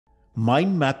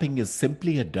Mind mapping is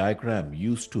simply a diagram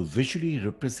used to visually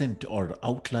represent or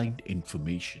outline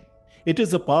information. It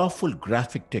is a powerful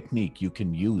graphic technique you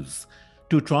can use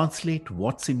to translate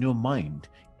what's in your mind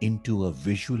into a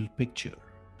visual picture.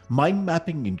 Mind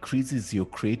mapping increases your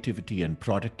creativity and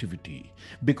productivity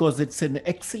because it's an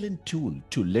excellent tool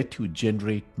to let you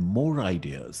generate more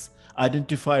ideas,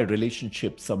 identify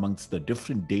relationships amongst the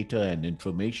different data and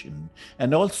information,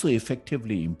 and also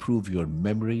effectively improve your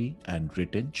memory and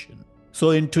retention.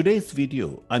 So in today's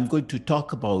video, I'm going to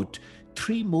talk about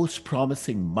 3 most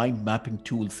promising mind mapping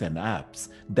tools and apps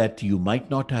that you might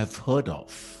not have heard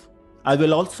of. I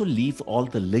will also leave all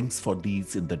the links for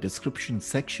these in the description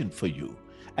section for you,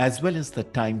 as well as the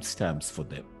timestamps for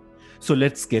them. So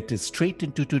let's get straight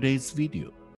into today's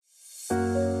video.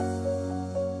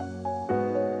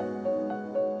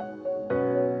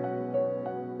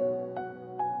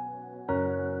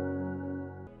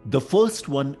 The first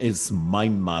one is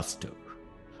MindMaster,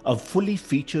 a fully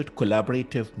featured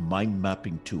collaborative mind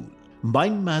mapping tool.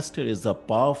 MindMaster is a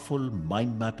powerful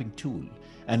mind mapping tool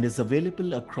and is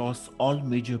available across all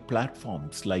major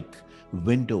platforms like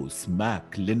Windows,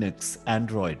 Mac, Linux,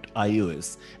 Android,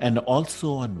 iOS, and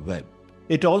also on web.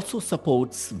 It also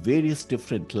supports various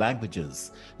different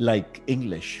languages like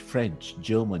English, French,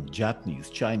 German, Japanese,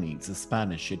 Chinese,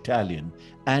 Spanish, Italian,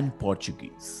 and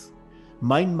Portuguese.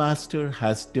 MindMaster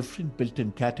has different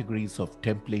built-in categories of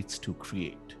templates to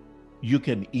create. You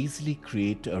can easily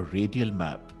create a radial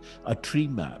map, a tree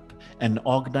map, an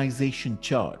organization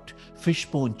chart,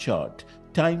 fishbone chart,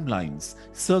 timelines,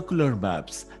 circular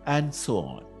maps, and so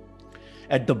on.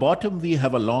 At the bottom, we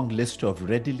have a long list of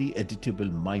readily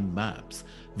editable mind maps,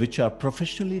 which are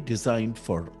professionally designed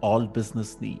for all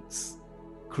business needs.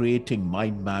 Creating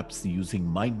mind maps using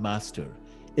MindMaster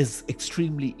is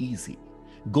extremely easy.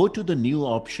 Go to the New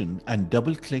option and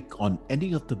double-click on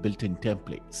any of the built-in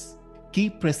templates.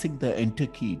 Keep pressing the Enter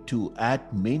key to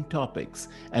add main topics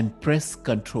and press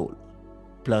Ctrl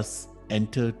plus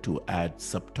Enter to add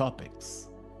subtopics.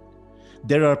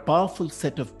 There are a powerful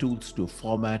set of tools to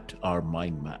format our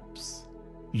mind maps.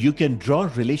 You can draw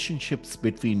relationships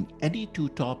between any 2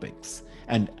 topics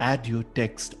and add your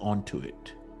text onto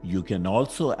it. You can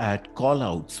also add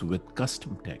callouts with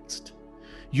custom text.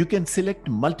 You can select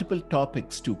multiple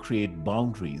topics to create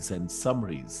boundaries and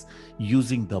summaries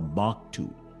using the Mark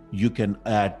tool. You can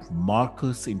add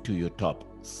markers into your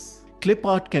topics. Clip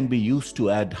art can be used to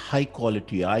add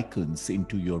high-quality icons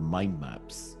into your mind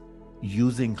maps.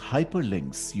 Using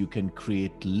hyperlinks, you can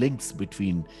create links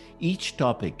between each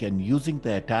topic, and using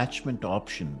the attachment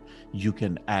option, you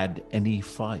can add any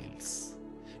files.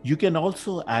 You can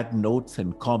also add notes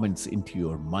and comments into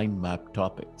your mind map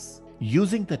topics.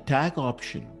 Using the tag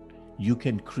option, you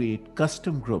can create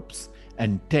custom groups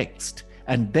and text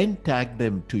and then tag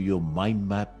them to your mind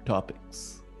map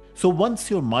topics. So once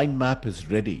your mind map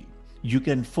is ready, you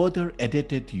can further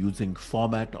edit it using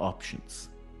format options.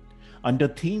 Under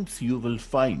themes, you will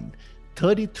find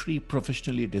 33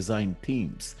 professionally designed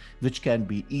themes which can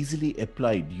be easily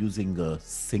applied using a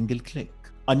single click.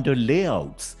 Under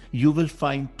layouts, you will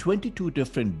find 22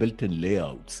 different built-in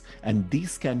layouts, and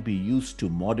these can be used to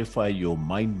modify your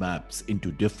mind maps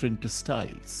into different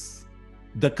styles.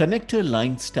 The connector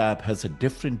lines tab has a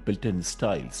different built-in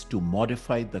styles to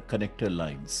modify the connector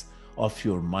lines of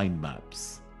your mind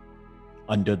maps.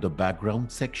 Under the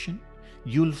background section,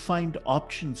 you'll find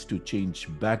options to change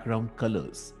background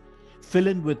colors, fill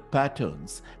in with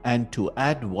patterns, and to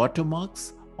add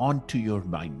watermarks onto your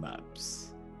mind maps.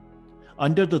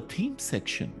 Under the theme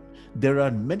section, there are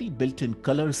many built-in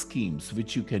color schemes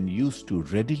which you can use to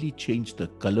readily change the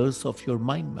colors of your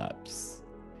mind maps.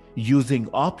 Using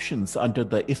options under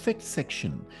the effects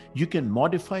section, you can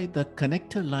modify the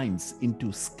connector lines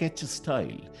into sketch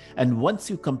style, and once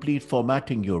you complete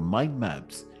formatting your mind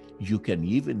maps, you can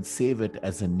even save it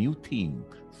as a new theme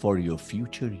for your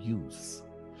future use.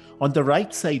 On the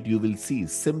right side, you will see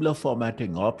similar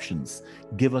formatting options.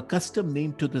 Give a custom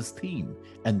name to this theme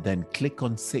and then click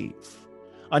on Save.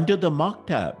 Under the Mark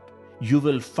tab, you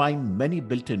will find many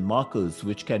built-in markers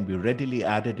which can be readily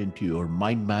added into your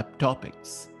mind map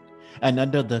topics. And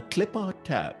under the Clip Art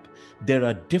tab, there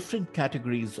are different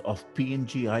categories of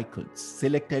PNG icons.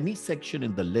 Select any section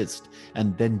in the list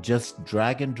and then just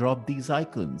drag and drop these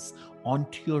icons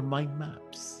onto your mind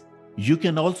maps. You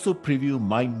can also preview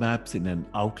mind maps in an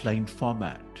outline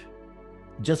format.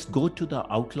 Just go to the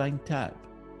Outline tab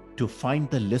to find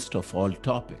the list of all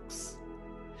topics.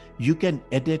 You can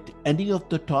edit any of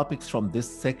the topics from this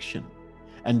section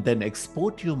and then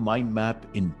export your mind map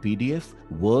in PDF,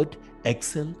 Word,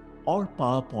 Excel, or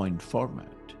PowerPoint format.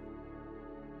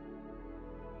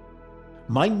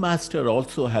 MindMaster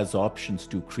also has options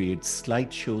to create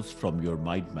slideshows from your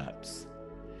mind maps.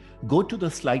 Go to the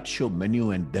slideshow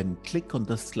menu and then click on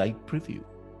the slide preview.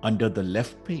 Under the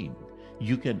left pane,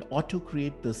 you can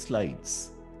auto-create the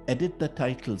slides, edit the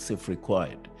titles if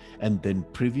required, and then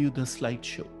preview the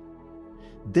slideshow.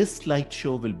 This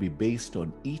slideshow will be based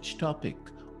on each topic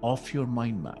of your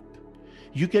mind map.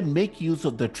 You can make use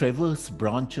of the Traverse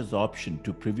Branches option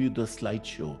to preview the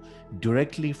slideshow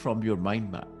directly from your mind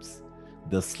maps.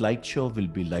 The slideshow will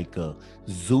be like a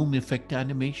zoom effect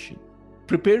animation.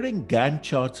 Preparing Gantt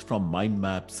charts from mind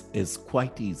maps is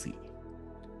quite easy.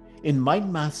 In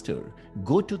MindMaster,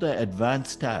 go to the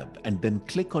Advanced tab and then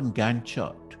click on Gantt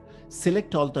chart.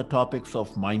 Select all the topics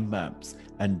of mind maps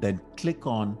and then click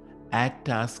on Add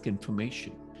Task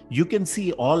Information. You can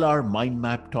see all our mind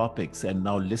map topics and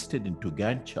now listed into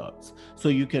Gantt charts, so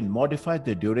you can modify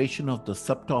the duration of the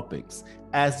subtopics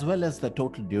as well as the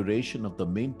total duration of the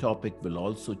main topic will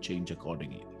also change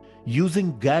accordingly.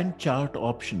 Using Gantt chart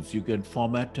options, you can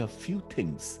format a few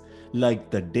things like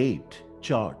the date,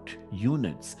 chart,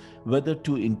 units, whether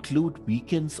to include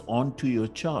weekends onto your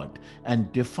chart and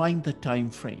define the time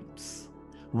frames.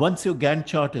 Once your Gantt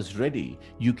chart is ready,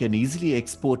 you can easily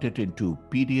export it into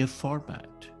PDF format.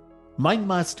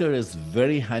 MindMaster is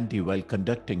very handy while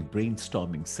conducting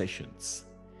brainstorming sessions.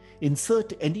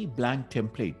 Insert any blank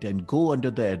template and go under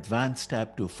the Advanced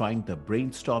tab to find the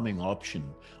brainstorming option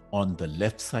on the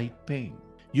left side pane.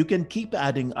 You can keep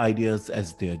adding ideas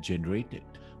as they are generated.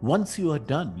 Once you are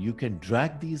done, you can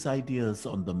drag these ideas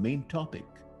on the main topic,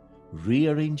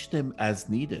 rearrange them as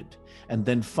needed, and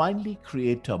then finally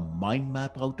create a mind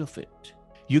map out of it.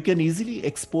 You can easily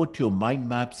export your mind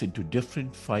maps into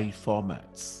different file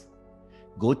formats.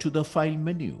 Go to the File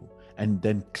menu and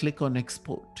then click on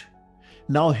Export.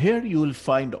 Now here you will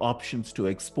find options to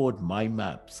export mind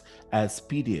maps as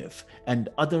PDF and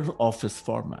other Office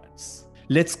formats.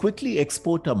 Let's quickly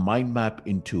export a mind map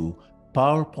into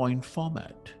PowerPoint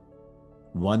format.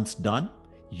 Once done,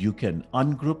 you can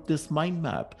ungroup this mind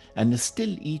map and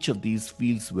still each of these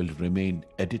fields will remain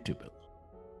editable.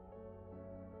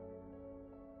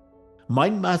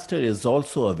 MindMaster is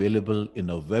also available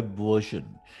in a web version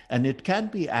and it can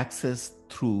be accessed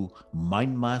through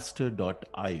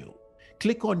mindmaster.io.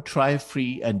 Click on Try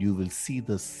Free and you will see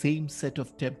the same set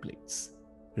of templates.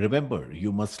 Remember,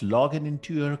 you must log in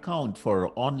into your account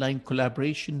for online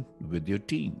collaboration with your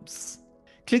teams.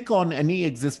 Click on any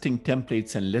existing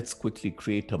templates and let's quickly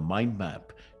create a mind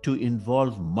map to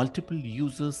involve multiple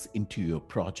users into your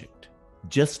project.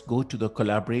 Just go to the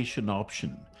collaboration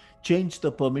option, change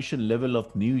the permission level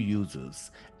of new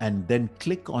users, and then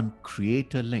click on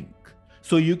Create a Link.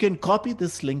 So you can copy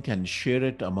this link and share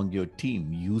it among your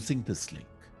team using this link.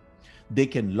 They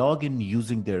can log in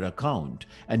using their account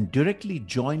and directly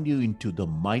join you into the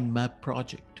mind map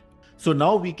project. So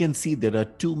now we can see there are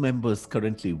 2 members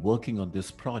currently working on this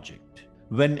project.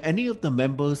 When any of the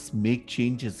members make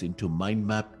changes into mind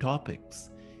map topics,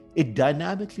 it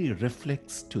dynamically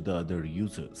reflects to the other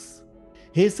users.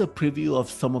 Here's a preview of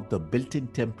some of the built-in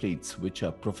templates which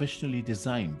are professionally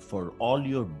designed for all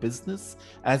your business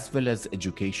as well as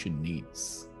education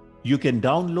needs. You can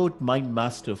download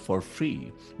MindMaster for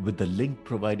free with the link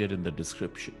provided in the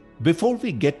description. Before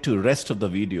we get to the rest of the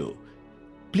video,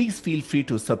 please feel free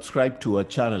to subscribe to our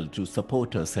channel to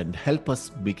support us and help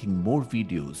us making more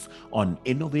videos on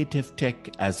innovative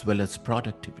tech as well as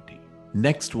productivity.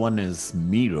 Next one is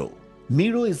Miro.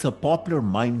 Miro is a popular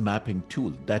mind mapping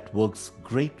tool that works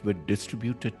great with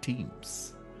distributed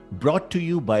teams. Brought to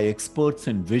you by experts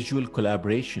in visual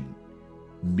collaboration,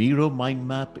 Miro Mind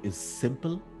Map is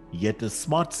simple yet a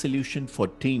smart solution for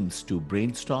teams to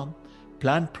brainstorm,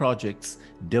 plan projects,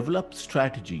 develop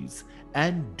strategies,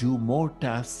 and do more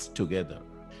tasks together.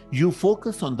 You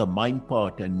focus on the mind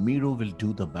part and Miro will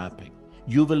do the mapping.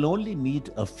 You will only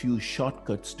need a few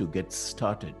shortcuts to get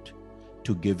started.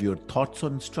 To give your thoughts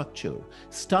on structure,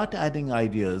 start adding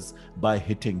ideas by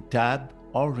hitting Tab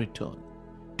or Return.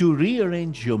 To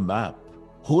rearrange your map,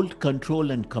 hold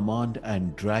Ctrl and Command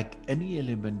and drag any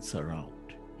elements around.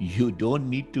 You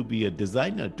don't need to be a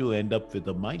designer to end up with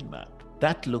a mind map.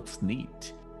 That looks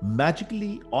neat.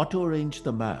 Magically auto-arrange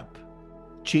the map,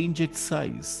 change its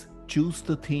size, choose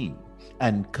the theme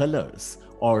and colors,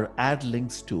 or add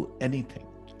links to anything.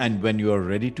 And when you are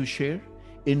ready to share,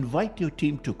 invite your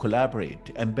team to collaborate,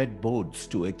 embed boards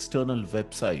to external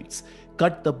websites,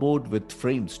 cut the board with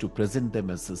frames to present them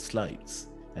as the slides,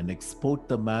 and export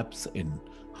the maps in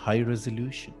high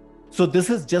resolution. So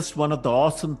this is just one of the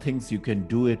awesome things you can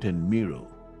do it in Miro.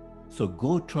 So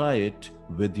go try it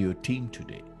with your team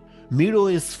today. Miro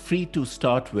is free to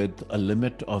start with a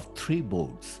limit of 3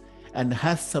 boards, and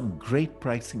has some great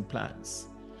pricing plans.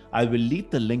 I will leave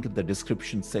the link in the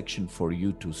description section for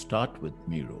you to start with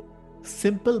Miro.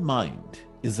 Simplemind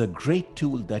is a great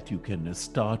tool that you can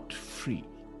start free.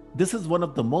 This is one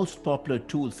of the most popular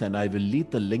tools, and I will leave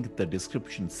the link in the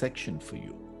description section for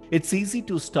you. It's easy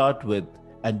to start with,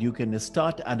 and you can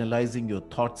start analyzing your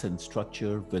thoughts and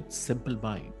structure with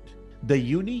Simplemind. The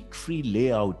unique free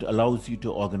layout allows you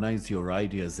to organize your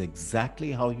ideas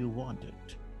exactly how you want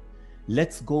it.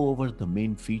 Let's go over the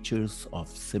main features of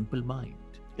Simplemind.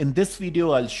 In this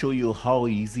video, I'll show you how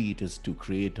easy it is to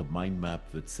create a mind map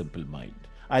with Simplemind.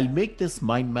 I'll make this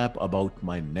mind map about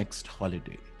my next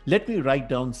holiday. Let me write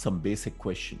down some basic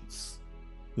questions.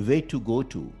 Where to go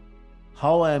to,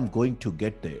 how I am going to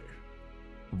get there,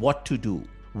 what to do,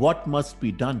 what must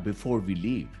be done before we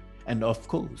leave, and of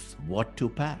course, what to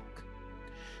pack.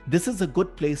 This is a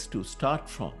good place to start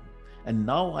from, and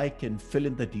now I can fill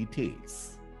in the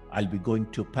details. I'll be going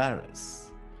to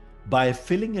Paris. By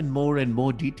filling in more and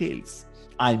more details,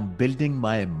 I'm building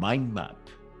my mind map.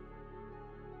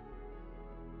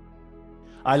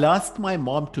 I'll ask my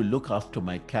mom to look after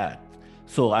my cat,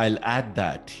 so I'll add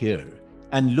that here.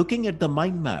 And looking at the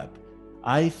mind map,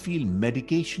 I feel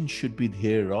medication should be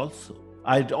here also.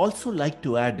 I'd also like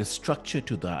to add a structure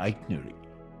to the itinerary.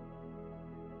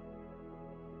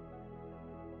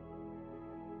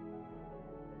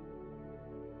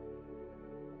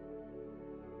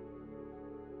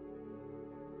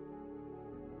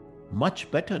 Much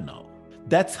better now.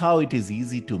 That's how it is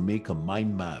easy to make a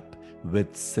mind map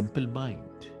with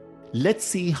Simplemind. Let's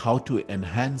see how to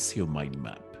enhance your mind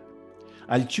map.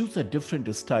 I'll choose a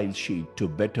different style sheet to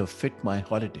better fit my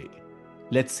holiday.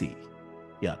 Let's see.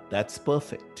 Yeah, that's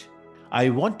perfect. I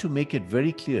want to make it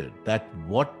very clear that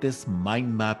what this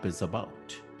mind map is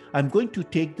about. I'm going to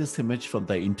take this image from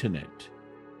the internet.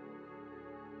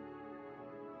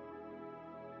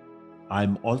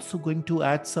 I'm also going to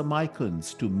add some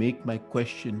icons to make my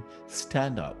question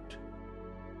stand out.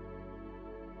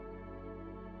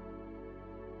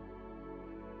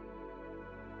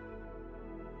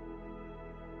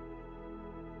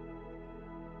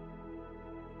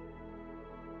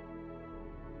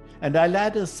 And I'll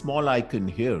add a small icon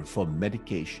here for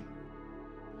medication.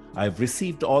 I've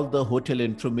received all the hotel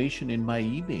information in my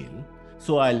email,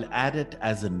 so I'll add it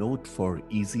as a note for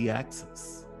easy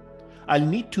access. I'll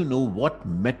need to know what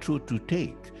metro to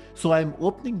take, so I'm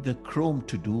opening the Chrome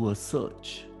to do a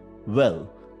search. Well,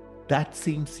 that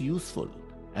seems useful,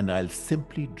 and I'll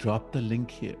simply drop the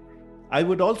link here. I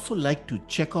would also like to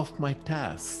check off my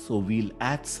tasks, so we'll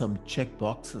add some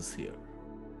checkboxes here.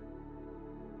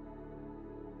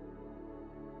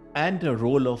 And a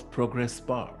roll of progress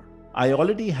bar. I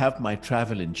already have my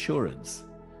travel insurance,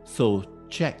 so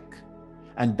check.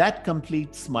 And that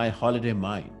completes my holiday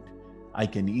mind. I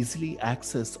can easily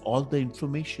access all the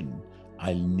information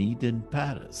I'll need in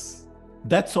Paris.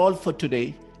 That's all for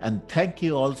today, and thank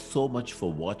you all so much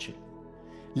for watching.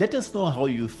 Let us know how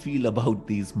you feel about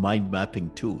these mind mapping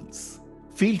tools.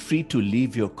 Feel free to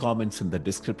leave your comments in the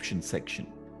description section.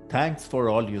 Thanks for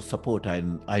all your support,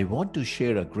 and I want to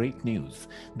share a great news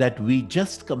that we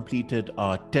just completed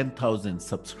our 10,000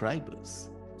 subscribers.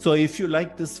 So if you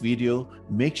like this video,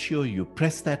 make sure you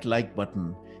press that like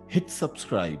button, hit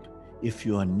subscribe if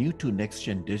you are new to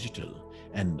Nextgen Digital,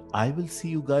 and I will see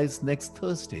you guys next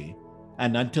Thursday.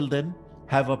 And until then,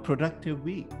 have a productive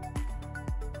week.